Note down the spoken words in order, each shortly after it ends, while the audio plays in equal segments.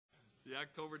The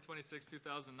October 26,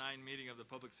 2009 meeting of the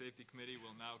Public Safety Committee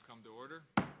will now come to order.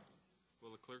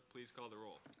 Will the clerk please call the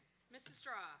roll? Mrs.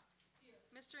 Straw. Here.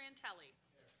 Mr. Antelli.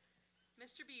 Here.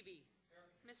 Mr. Beebe.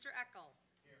 Here. Mr. Eckel.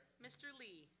 Here. Mr.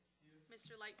 Lee. Here.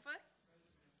 Mr. Lightfoot.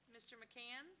 Present. Mr.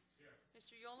 McCann. Here.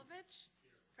 Mr. Yolovich.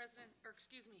 Here.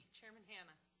 Chairman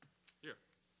Hanna. Here.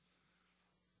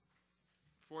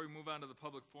 Before we move on to the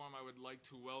public forum, I would like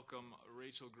to welcome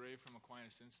Rachel Gray from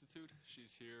Aquinas Institute.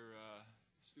 She's here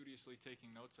studiously taking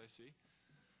notes, I see.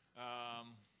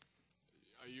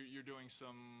 You're doing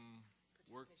some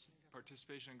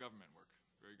participation in government work.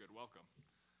 Very good. Welcome.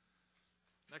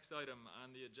 Next item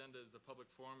on the agenda is the public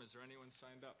forum. Is there anyone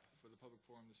signed up for the public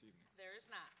forum this evening? There is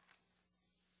not.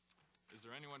 Is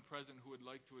there anyone present who would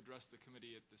like to address the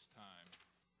committee at this time?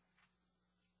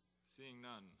 Seeing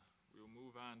none, we will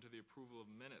move on to the approval of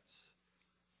minutes.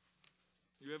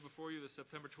 You have before you the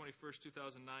September 21st,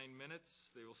 2009 minutes.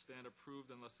 They will stand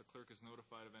approved unless the clerk is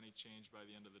notified of any change by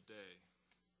the end of the day.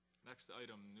 Next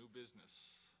item, new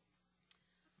business.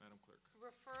 Madam Clerk.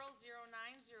 Referral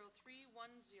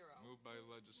 090310. Moved by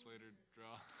legislator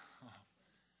Draw.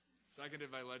 Seconded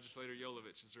by legislator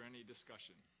Yolovich. Is there any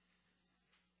discussion?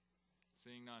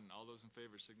 Seeing none, all those in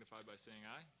favor signify by saying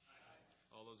aye.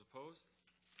 Aye. All those opposed?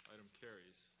 Item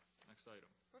carries. Next item.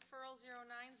 Referral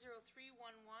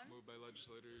 090311. Moved by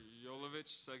legislator Yolovich,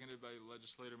 seconded by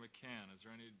legislator McCann. Is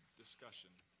there any discussion?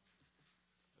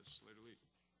 Legislator Lee.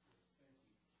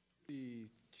 The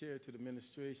chair to the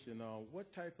administration,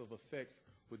 what type of effects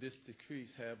would this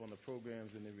decrease have on the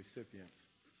programs and the recipients?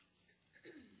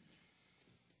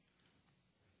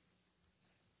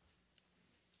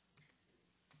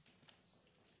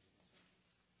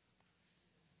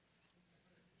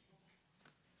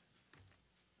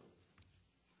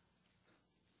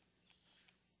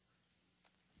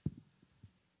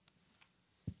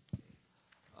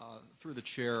 Through the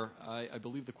chair, I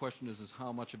believe the question is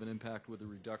how much of an impact would the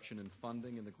reduction in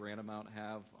funding and the grant amount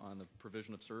have on the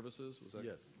provision of services? Was that?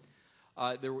 Yes.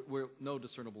 There were no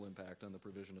discernible impact on the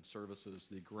provision of services.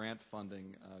 The grant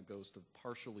funding goes to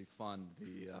partially fund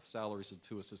the salaries of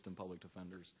 2 assistant public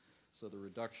defenders. So the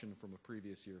reduction from a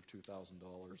previous year of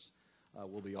 $2,000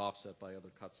 will be offset by other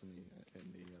cuts in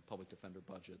the public defender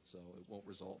budget, so it won't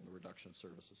result in the reduction of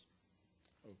services.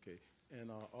 Okay. And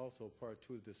also part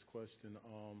 2 of this question,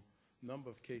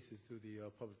 number of cases do the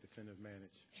public defender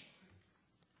manage?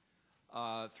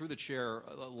 Through the chair,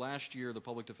 last year the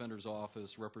Public Defender's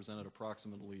Office represented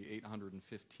approximately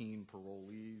 815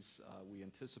 parolees. We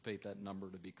anticipate that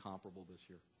number to be comparable this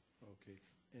year. Okay.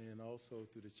 And also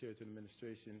through the chair to the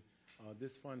administration,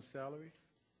 this fund salary?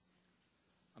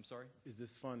 I'm sorry? Is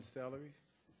this fund salaries?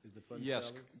 Is the fund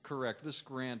yes, salaries? Correct. This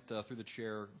grant, through the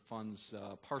chair,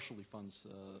 partially funds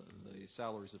the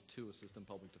salaries of 2 assistant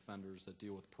public defenders that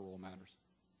deal with parole matters.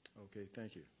 Okay,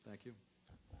 thank you. Thank you.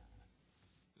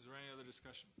 Is there any other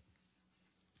discussion?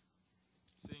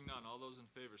 Seeing none, all those in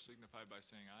favor signify by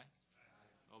saying aye.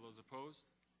 Aye. All those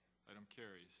opposed? Item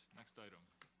carries. Next item.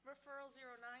 Referral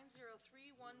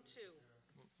 090312.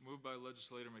 Moved by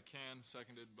legislator McCann,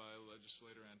 seconded by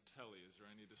legislator Antelli. Is there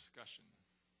any discussion?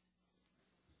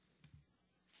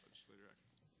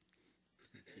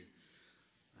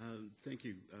 Thank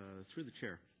you. Through the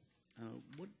chair,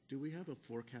 what do we have a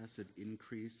forecasted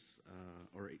increase,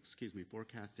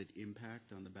 forecasted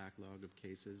impact on the backlog of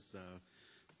cases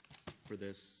for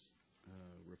this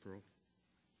referral,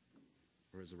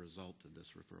 or as a result of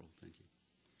this referral? Thank you.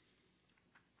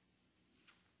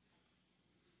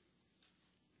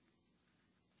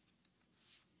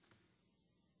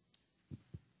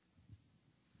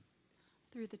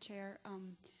 Through the chair,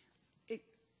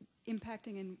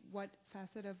 impacting in what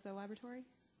facet of the laboratory?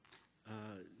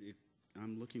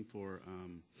 I'm looking for,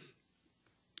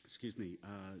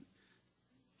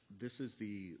 this is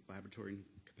the Laboratory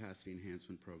Capacity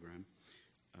Enhancement Program.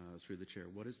 Through the chair,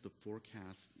 what is the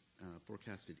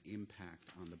forecasted impact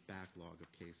on the backlog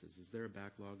of cases? Is there a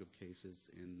backlog of cases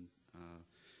in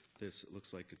this? It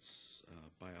looks like it's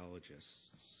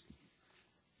biologists.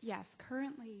 Yes,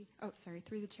 currently,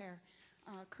 through the chair.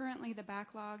 Currently, the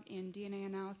backlog in DNA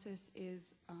analysis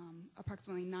is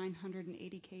approximately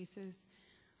 980 cases.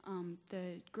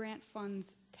 The grant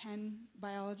funds 10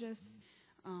 biologists.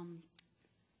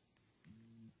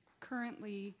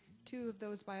 Currently, 2 of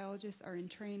those biologists are in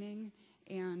training,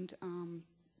 and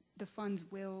the funds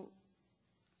will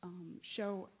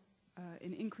show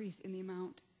an increase in the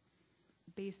amount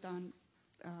based on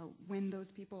when those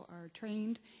people are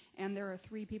trained, and there are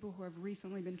 3 people who have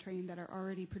recently been trained that are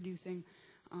already producing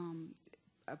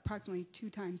approximately 2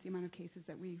 times the amount of cases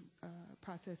that we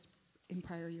processed in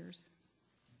prior years.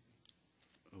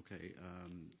 Okay,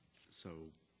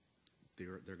 so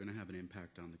they're going to have an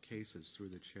impact on the cases. Through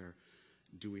the chair,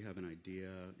 do we have an idea?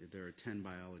 There are 10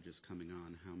 biologists coming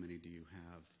on. How many do you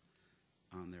have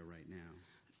on there right now?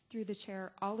 Through the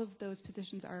chair, all of those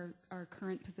positions are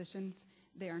current positions.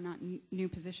 They are not new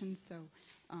positions, so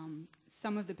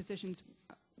some of the positions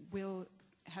will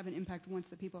have an impact once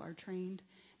the people are trained.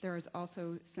 There is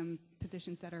also some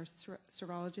positions that are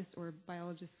serologists or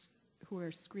biologists who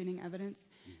are screening evidence.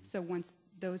 Mm-hmm. So once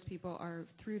those people are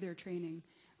through their training,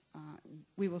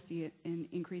 we will see an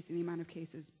increase in the amount of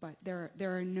cases, but there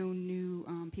are no new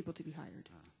people to be hired.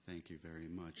 Thank you very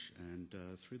much. And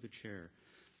through the chair,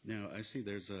 now I see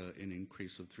there's an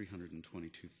increase of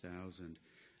 322,000.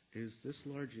 Is this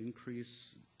large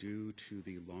increase due to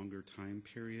the longer time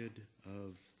period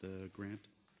of the grant?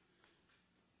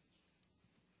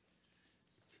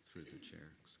 Through the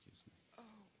chair, excuse me. Oh,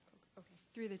 okay.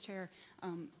 Through the chair,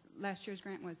 last year's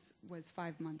grant was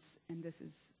 5 months, and this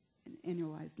is an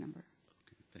annualized number.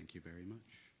 Okay, thank you very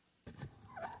much. Is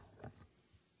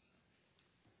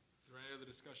there any other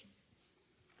discussion?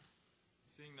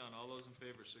 Seeing none, all those in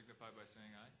favor signify by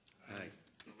saying aye. Aye.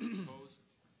 Those opposed?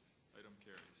 Item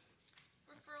carries.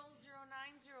 Referral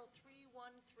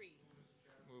 090313.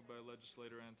 Moved by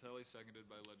Legislator Antelli, seconded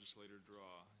by Legislator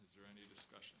Draw. Is there any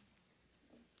discussion?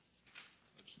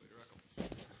 Legislator Eckel.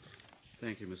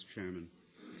 Thank you, Mr. Chairman.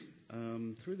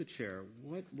 Through the chair,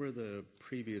 what were the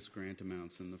previous grant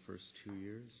amounts in the first 2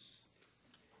 years?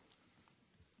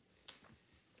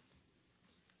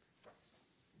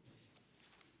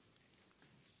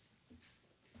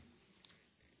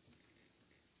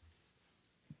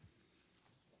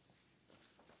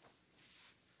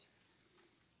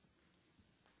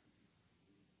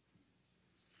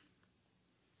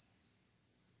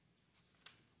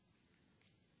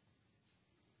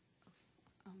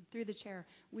 Through the chair,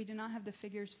 we do not have the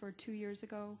figures for 2 years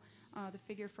ago. The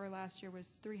figure for last year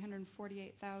was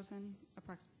 348,000,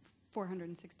 approximately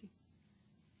 460.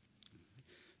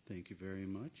 Thank you very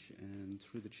much. And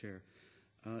through the chair,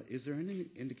 is there any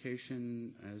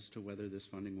indication as to whether this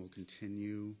funding will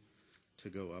continue to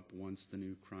go up once the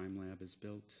new crime lab is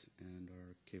built and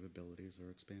our capabilities are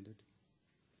expanded?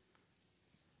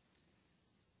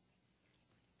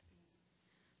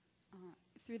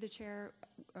 Through the chair,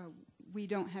 we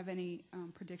don't have any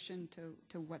prediction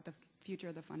to what the future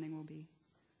of the funding will be.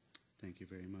 Thank you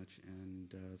very much.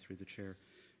 And through the chair,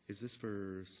 is this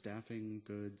for staffing,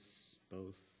 goods,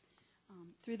 both?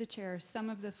 Through the chair, some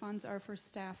of the funds are for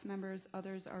staff members,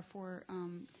 others are for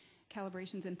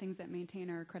calibrations and things that maintain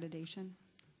our accreditation.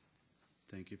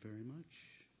 Thank you very much.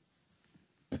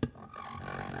 Is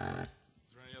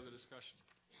there any other discussion?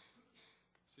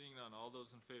 Seeing none, all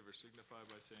those in favor signify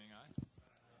by saying aye.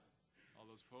 All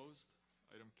those opposed?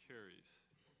 Item carries.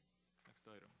 Next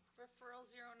item. Referral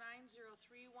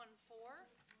 090314.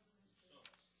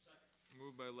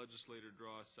 Moved by Legislator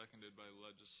Draw, seconded by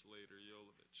Legislator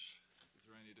Yolovich. Is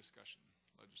there any discussion?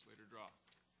 Legislator Draw.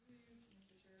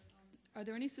 Are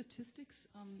there any statistics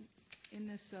in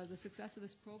this, the success of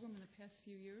this program in the past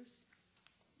few years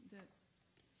that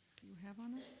you have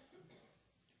on it?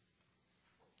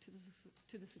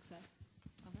 To the success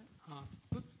of it?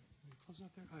 Let me close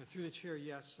that there. Through the chair,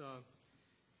 yes.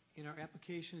 In our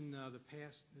application,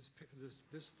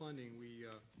 this funding, we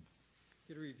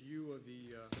did a review of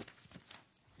the.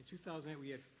 In 2008, we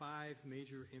had 5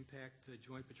 major impact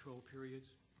joint patrol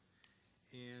periods,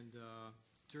 and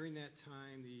during that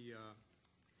time, the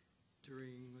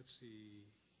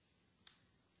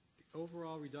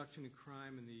overall reduction in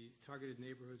crime in the targeted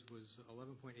neighborhoods was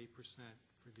 11.8%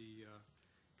 for the.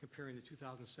 Comparing the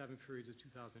 2007 periods of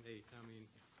 2008. I mean,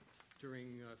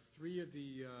 during 3 of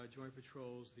the joint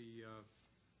patrols,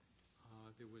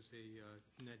 there was a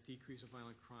net decrease of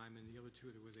violent crime, and the other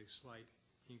 2 there was a slight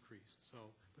increase.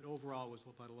 So, but overall, it was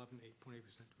about 11.8%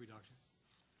 reduction.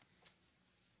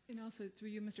 And also, through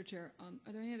you, Mr. Chair,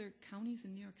 are there any other counties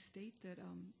in New York State that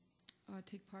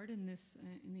take part in this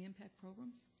in the impact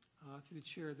programs? Through the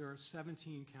chair, there are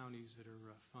 17 counties that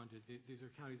are funded. These are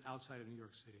counties outside of New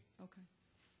York City. Okay.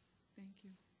 Thank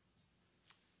you.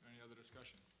 Any other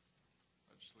discussion?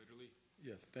 Legislator Lee.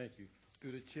 Yes, thank you.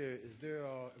 Through the chair, is there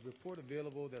a report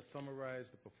available that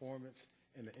summarizes the performance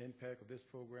and the impact of this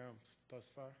program thus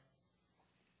far?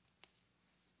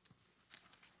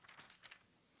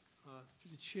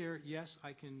 Through the chair, yes,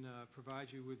 I can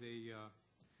provide you with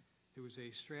there was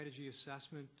a strategy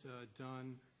assessment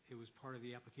done. It was part of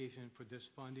the application for this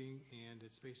funding, and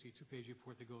it's basically a 2-page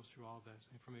report that goes through all of that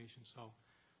information. So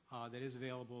that is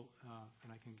available,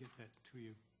 and I can get that to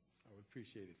you. I would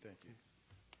appreciate it. Thank you.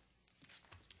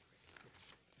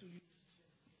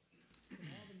 Can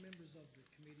all the members of the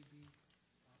committee be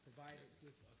provided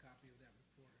with a copy of that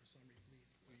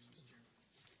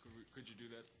Could you do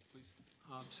that, please?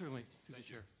 Certainly, through the Thank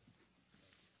you. chair.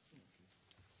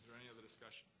 Is there any other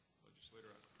discussion? Legislator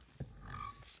Echo.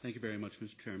 Thank you very much,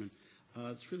 Mr. Chairman.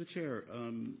 Through the chair,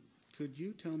 could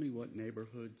you tell me what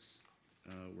neighborhoods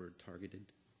were targeted?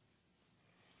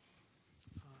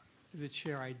 Through the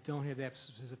chair, I don't have that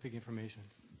specific information.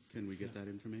 Can we get that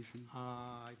information?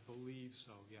 I believe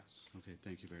so, yes. Okay,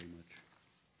 thank you very much.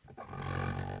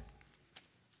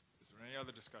 Is there any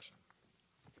other discussion?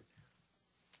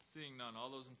 Seeing none, all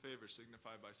those in favor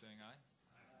signify by saying aye.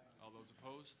 Aye. All those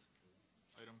opposed?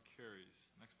 Item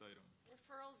carries. Next item.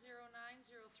 Referral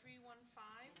 090315.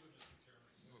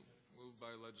 Moved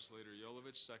by Legislator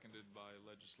Yolovich, seconded by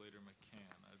Legislator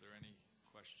McCann. Are there any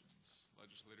questions?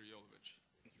 Legislator Yolovich.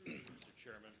 Mr.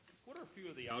 Chairman, what are a few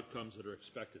of the outcomes that are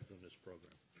expected from this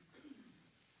program?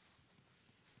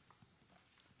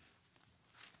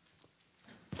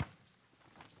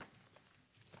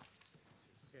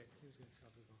 Okay, who's going to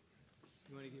stop the vote?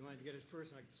 You want to get it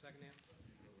first, and I get the second half?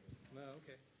 Well,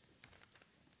 okay.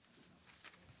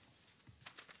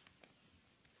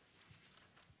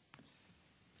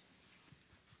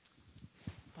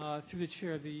 Through the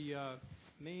chair, the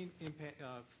main impact,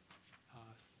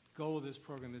 goal of this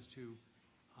program is to,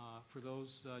 for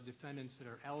those defendants that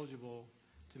are eligible,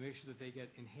 to make sure that they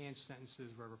get enhanced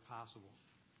sentences wherever possible.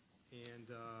 And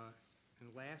in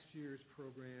last year's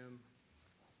program,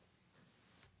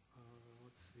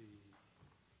 let's see,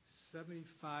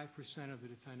 75% of the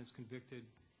defendants convicted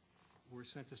were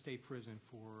sent to state prison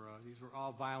for, these were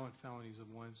all violent felonies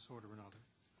of one sort or another.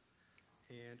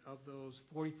 And of those,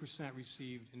 40%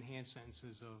 received enhanced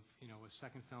sentences of, a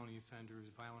second felony offenders,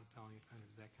 violent felony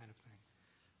offenders, that kind of thing.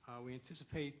 We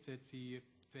anticipate that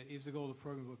that is the goal of the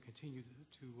program. We'll continue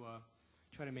to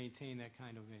try to maintain that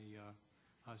kind of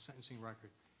a sentencing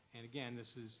record. And again,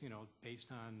 this is, based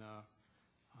on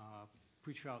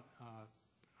pre-trial,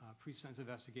 pre-sentence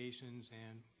investigations,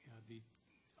 and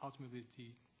ultimately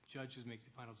the judges make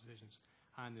the final decisions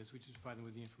on this. We just provide them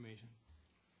with the information.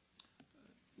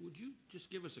 Would you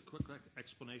just give us a quick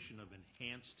explanation of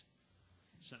enhanced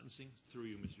sentencing through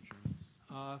you, Mr.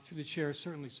 Chairman? Through the chair,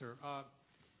 certainly, sir.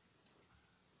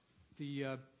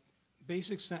 The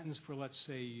basic sentence for, let's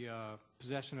say,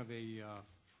 possession of a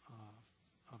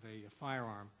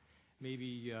firearm may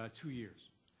be 2 years.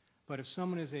 But if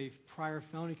someone has a prior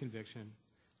felony conviction,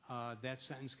 that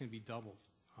sentence can be doubled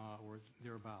or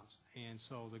thereabouts. And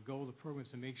so the goal of the program is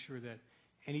to make sure that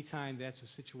anytime that's a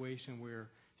situation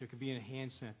where there could be an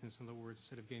enhanced sentence, in other words,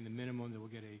 instead of getting the minimum, they will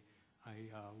get a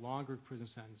longer prison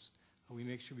sentence. We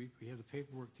make sure we have the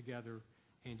paperwork together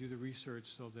and do the research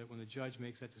so that when the judge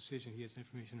makes that decision, he has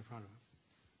information in front of him.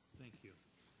 Thank you.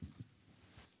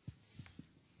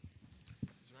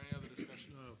 Is there any other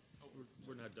discussion? No,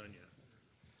 we're not done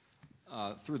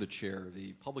yet. Through the chair,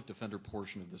 the public defender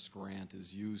portion of this grant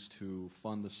is used to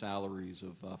fund the salaries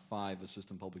of 5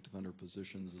 assistant public defender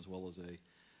positions, as well as a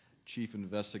chief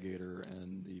investigator,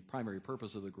 and the primary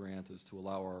purpose of the grant is to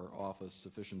allow our office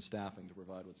sufficient staffing to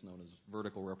provide what's known as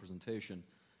vertical representation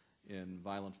in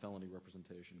violent felony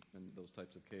representation in those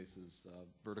types of cases.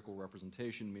 Vertical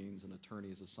representation means an attorney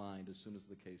is assigned as soon as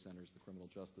the case enters the criminal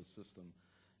justice system,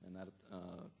 and that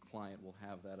client will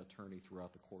have that attorney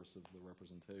throughout the course of the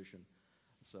representation.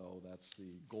 So that's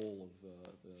the goal of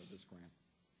this grant.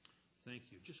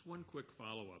 Thank you. Just one quick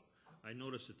follow-up. I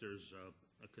noticed that there's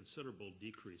a considerable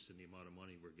decrease in the amount of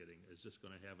money we're getting. Is this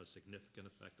going to have a significant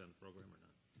effect on the program or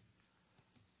not?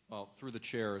 Well, through the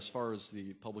chair, as far as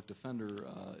the public defender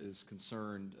is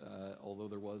concerned, although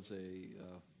there was a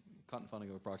cut in funding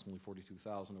of approximately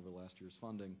 $42,000 over last year's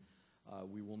funding,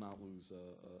 we will not lose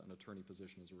an attorney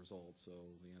position as a result. So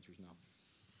the answer is no.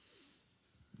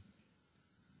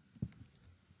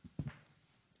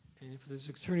 And for the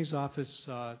attorney's office,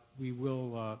 we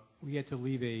had to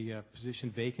leave a position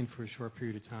vacant for a short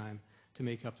period of time to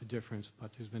make up the difference,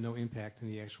 but there's been no impact in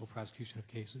the actual prosecution of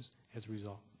cases as a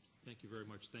result. Thank you very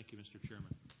much. Thank you, Mr.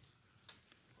 Chairman.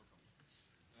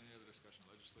 Any other discussion?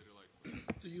 Legislator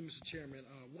Lightfoot. To you, Mr. Chairman,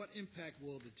 what impact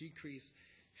will the decrease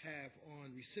have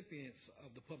on recipients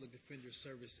of the public defender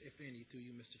service, if any, through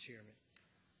you, Mr. Chairman?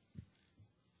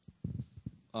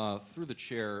 Through the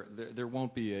chair, there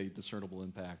won't be a discernible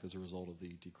impact as a result of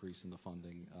the decrease in the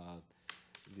funding.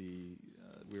 We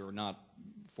are not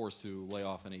forced to lay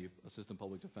off any assistant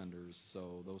public defenders,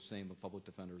 so those same public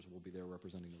defenders will be there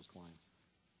representing those clients.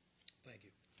 Thank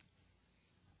you.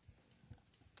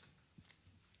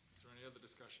 Is there any other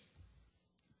discussion?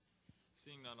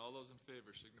 Seeing none, all those in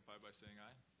favor signify by saying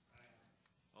aye. Aye.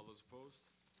 All those opposed?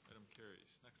 Item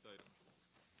carries. Next item.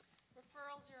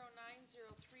 Referral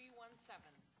 090317.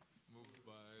 Moved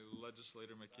by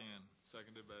Legislator McCann,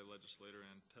 seconded by Legislator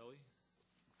Antelli.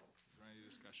 Is there any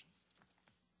discussion?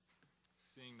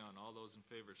 Seeing none, all those in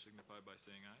favor signify by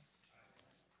saying aye.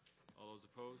 All those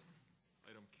opposed,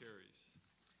 item carries.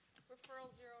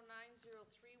 Referral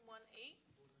 090318.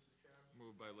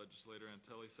 Moved by Legislator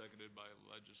Antelli, seconded by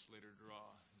Legislator Draw.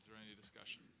 Is there any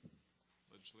discussion?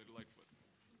 Legislator Lightfoot.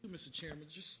 Mr. Chairman,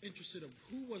 just interested of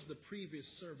who was the previous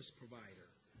service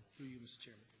provider? Through you, Mr.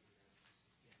 Chairman.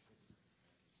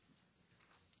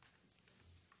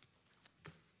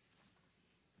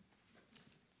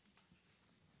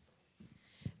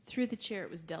 Through the chair,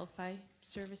 it was Delphi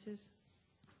Services.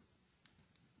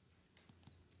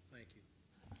 Thank you.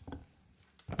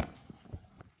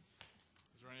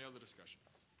 Is there any other discussion?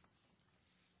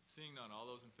 Seeing none, all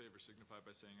those in favor signify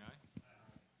by saying aye.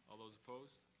 All those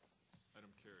opposed,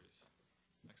 item carries.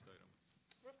 Next item.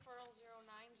 Referral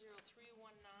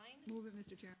 090319. Move it,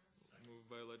 Mr. Chair.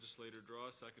 Moved by Legislator Draw,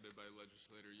 seconded by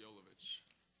Legislator Yolovich.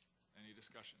 Any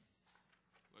discussion?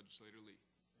 Legislator Lee.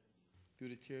 Through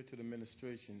the chair to the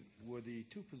administration, will the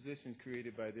two positions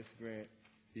created by this grant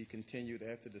be continued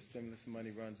after the stimulus money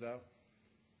runs out?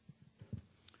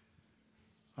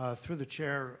 Through the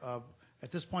chair,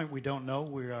 at this point we don't know.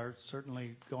 We are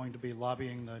certainly going to be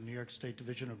lobbying the New York State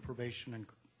Division of Probation and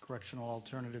Correctional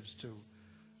Alternatives to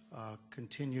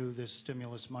continue this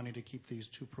stimulus money to keep these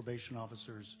two probation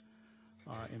officers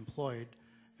employed.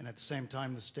 And at the same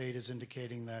time, the state is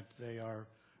indicating that they are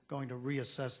going to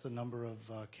reassess the number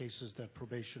of cases that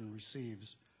probation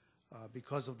receives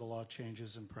because of the law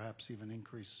changes and perhaps even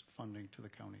increase funding to the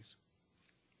counties.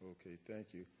 Okay,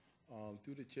 thank you.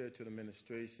 Through the chair to the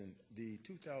administration, the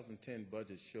 2010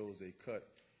 budget shows a cut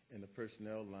in the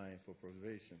personnel line for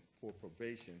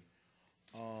probation.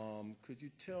 Could you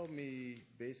tell me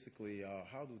basically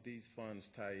how do these funds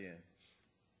tie in?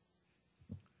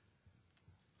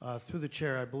 Through the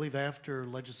chair, I believe after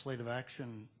legislative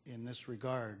action in this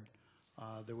regard,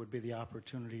 there would be the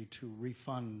opportunity to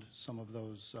refund some of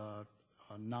those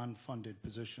non-funded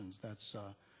positions. That's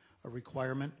a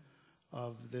requirement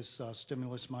of this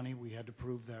stimulus money. We had to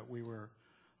prove that we were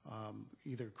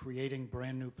either creating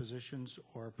brand new positions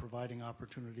or providing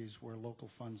opportunities where local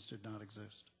funds did not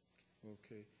exist.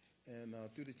 Okay. And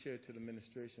through the chair to the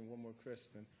administration, one more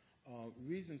question.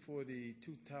 Reason for the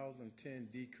 2010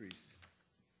 decrease?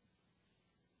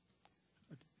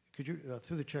 Could you,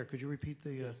 through the chair, could you repeat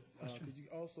the Yes. question? Could you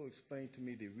also explain to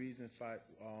me the reason for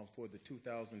the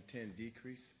 2010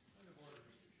 decrease?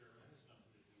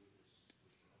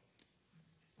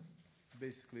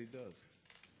 Basically, it does.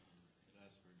 It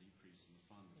asks for a decrease in the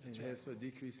funding. It has for a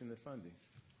decrease in the funding.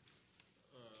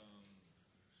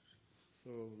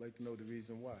 So I'd like to know the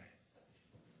reason why.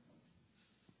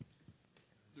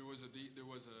 There was a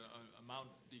amount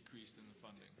decreased in the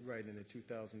funding. Right, in the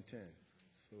 2010.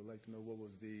 So I'd like to know what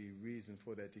was the reason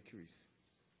for that decrease.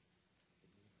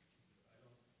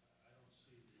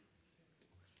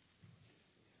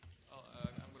 I'm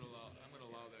going to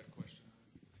allow that question.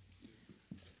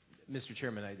 Mr.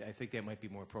 Chairman, I think that might be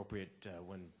more appropriate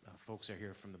when folks are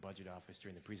here from the budget office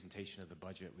during the presentation of the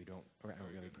budget. We aren't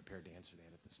really prepared to answer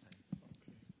that at this time. Okay.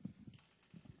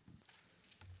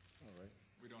 All right.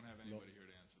 We don't have anybody here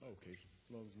to answer that. Okay, as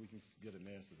long as we can get an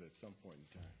answer at some point in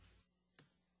time.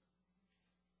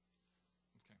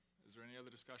 Okay. Is there any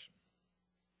other discussion?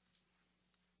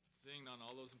 Seeing none,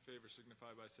 all those in favor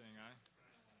signify by saying aye.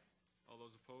 All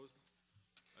those opposed?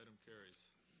 Item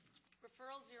carries.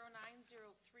 Referral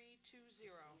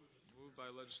 090320. Moved by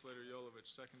Legislator Yolovich,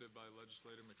 seconded by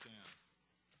Legislator McCann.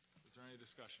 Is there any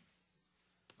discussion?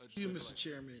 You, Mr.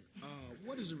 Chairman,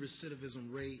 what is the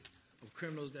recidivism rate of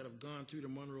criminals that have gone through the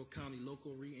Monroe County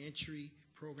Local Reentry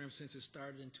Program since it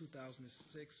started in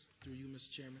 2006? Through you, Mr.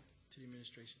 Chairman, to the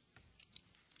administration.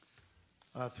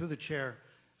 Through the chair,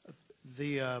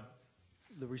 the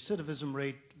recidivism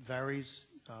rate varies.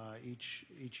 Each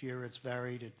year it's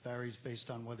varied. It varies based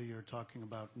on whether you're talking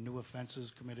about new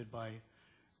offenses committed by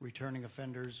returning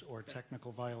offenders or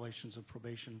technical violations of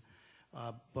probation.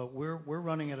 But we're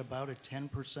running at about a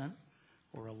 10%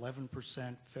 or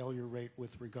 11% failure rate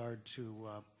with regard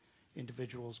to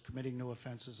individuals committing new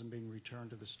offenses and being returned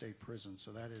to the state prison.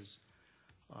 So that is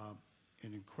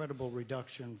an incredible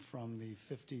reduction from the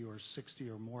 50 or 60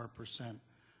 or more %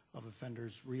 of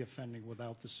offenders reoffending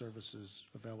without the services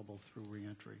available through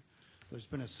reentry. There's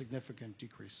been a significant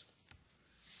decrease.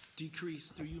 Decrease,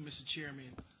 through you, Mr.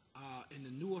 Chairman, in the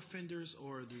new offenders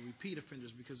or the repeat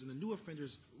offenders? Because in the new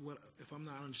offenders, if I'm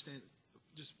not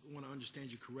just want to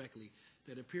understand you correctly,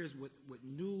 that appears with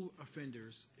new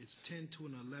offenders, it's 10 to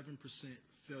an 11%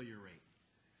 failure rate.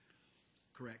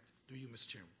 Correct? Through you, Mr.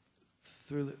 Chairman.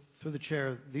 Through the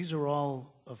chair, these are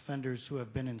all offenders who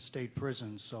have been in state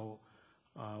prisons, so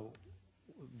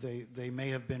they may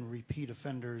have been repeat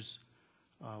offenders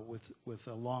with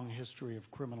a long history of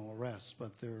criminal arrests,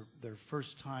 but they're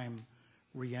first-time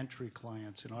reentry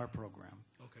clients in our program.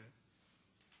 Okay.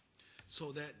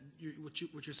 So that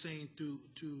what you're saying to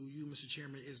you, Mr.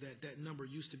 Chairman, is that that number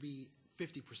used to be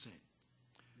 50%,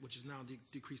 which is now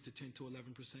decreased to 10 to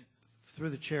 11%.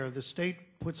 Through the chair, the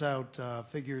state puts out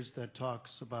figures that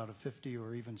talks about a 50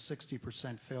 or even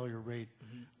 60% failure rate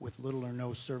with little or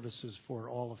no services for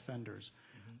all offenders.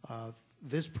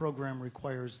 This program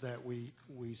requires that we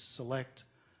select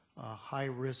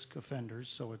high-risk offenders,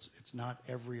 so it's not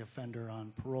every offender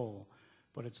on parole,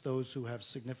 but it's those who have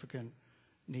significant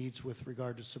needs with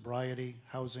regard to sobriety,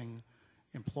 housing,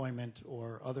 employment,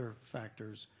 or other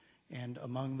factors. And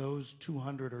among those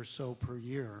 200 or so per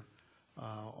year,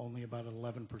 only about an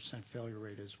 11% failure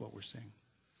rate is what we're seeing.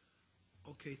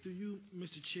 Okay, through you,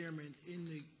 Mr. Chairman, in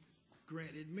the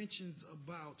grant, it mentions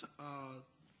about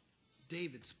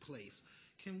David's Place.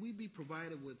 Can we be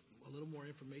provided with a little more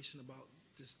information about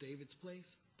this David's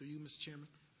Place? Through you, Mr. Chairman.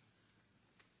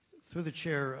 Through the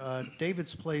chair,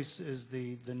 David's Place is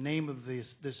the name of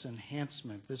this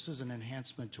enhancement. This is an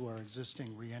enhancement to our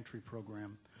existing reentry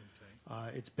program.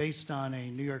 Okay. It's based on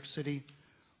a New York City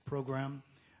program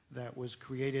that was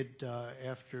created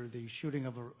after the shooting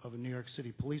of a New York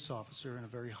City police officer in a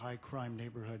very high-crime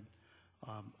neighborhood,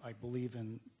 I believe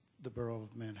in the borough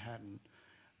of Manhattan.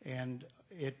 And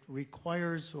it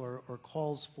requires or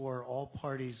calls for all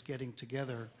parties getting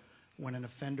together when an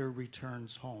offender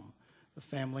returns home. The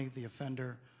family, the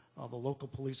offender, the local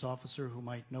police officer who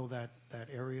might know that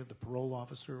area, the parole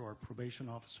officer or probation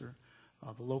officer,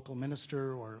 the local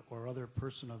minister or other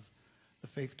person of the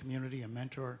faith community, a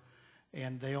mentor,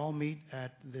 and they all meet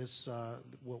at this,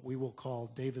 what we will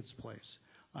call David's Place.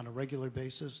 On a regular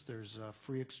basis, there's a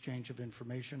free exchange of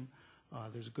information.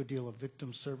 There's a good deal of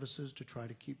victim services to try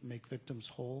to make victims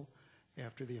whole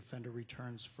after the offender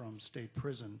returns from state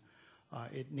prison.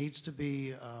 It needs to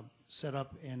be set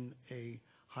up in a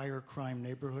higher crime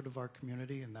neighborhood of our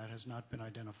community, and that has not been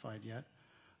identified yet.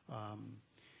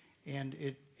 And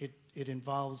it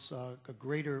involves a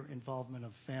greater involvement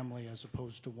of family as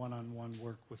opposed to one-on-one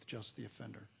work with just the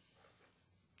offender.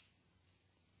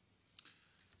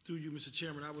 Through you, Mr.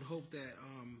 Chairman, I would hope that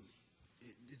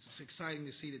it's exciting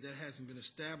to see that that hasn't been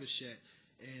established yet,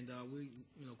 and we,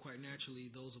 quite naturally,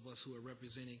 those of us who are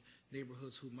representing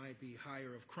neighborhoods who might be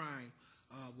higher of crime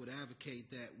would advocate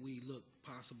that we look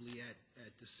possibly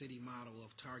at the city model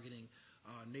of targeting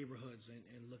neighborhoods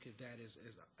and look at that as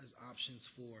options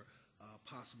for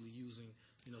possibly using,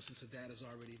 since the data is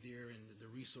already there and the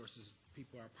resources,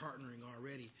 people are partnering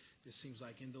already. It seems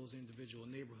like in those individual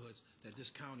neighborhoods that this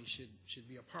county should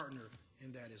be a partner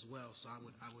in that as well. So I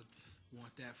would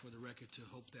want that for the record to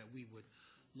hope that we would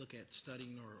look at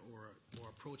studying or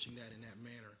approaching that in that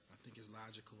manner. I think is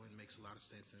logical and makes a lot of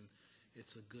sense, and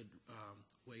it's a good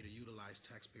way to utilize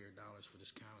taxpayer dollars for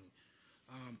this county.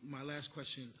 My last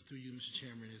question through you, Mr.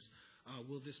 Chairman, is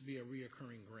will this be a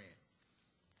reoccurring grant?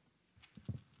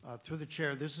 Through the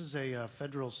chair, this is a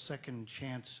federal Second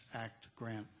Chance Act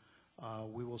grant.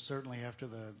 We will certainly, after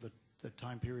the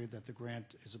time period that the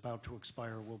grant is about to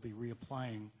expire, we'll be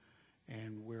reapplying,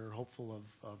 and we're hopeful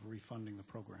of refunding the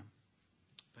program.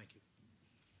 Thank you.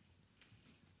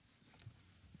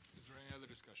 Is there any other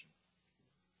discussion?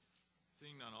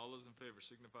 Seeing none, all those in favor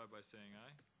signify by saying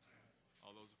aye.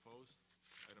 All those opposed?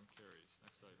 Item carries.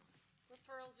 Next item.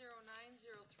 Referral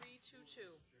 090322.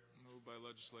 Moved by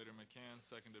legislator McCann,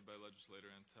 seconded by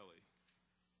legislator Antelli.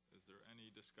 Is there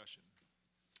any discussion?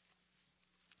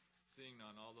 Seeing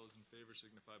none, all those in favor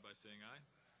signify by saying aye.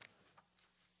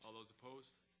 All those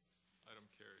opposed? Item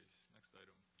carries. Next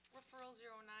item. Referral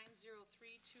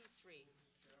 090323.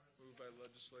 Moved by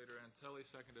legislator Antelli,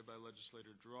 seconded by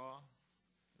legislator Draw.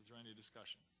 Is there any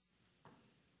discussion?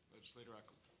 Legislator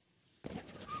Eckel.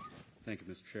 Thank you,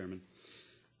 Mr. Chairman.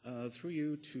 Through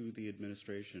you to the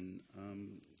administration,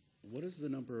 what is the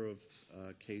number of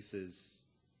cases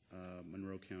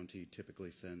Monroe County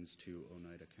typically sends to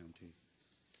Oneida County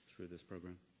through this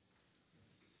program?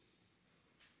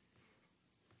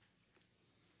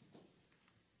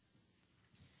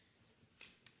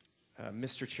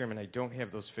 Mr. Chairman, I don't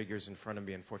have those figures in front of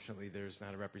me. Unfortunately, there's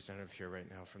not a representative here right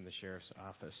now from the Sheriff's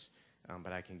Office,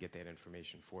 but I can get that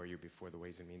information for you before the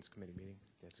Ways and Means Committee meeting,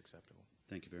 if that's acceptable.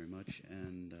 Thank you very much.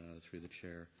 And through the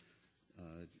chair,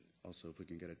 also if we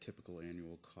can get a typical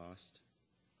annual cost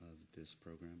of this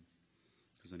program,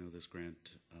 because I know this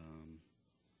grant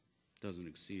doesn't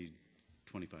exceed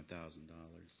 $25,000.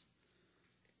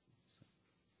 So,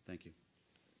 thank you.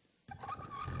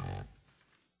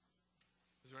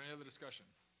 Is there any other discussion?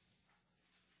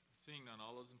 Seeing none,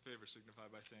 all those in favor signify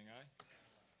by saying aye.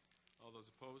 All those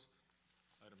opposed,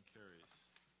 item carries.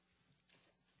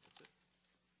 That's it.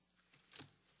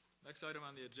 Next item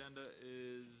on the agenda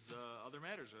is other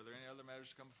matters. Are there any other matters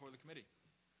to come before the committee?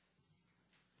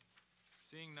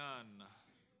 Seeing none,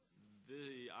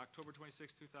 the October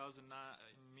 26, 2009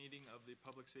 meeting of the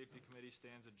Public Safety Committee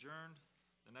stands adjourned.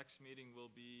 The next meeting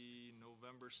will be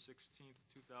November 16th,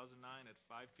 2009 at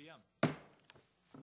 5 p.m.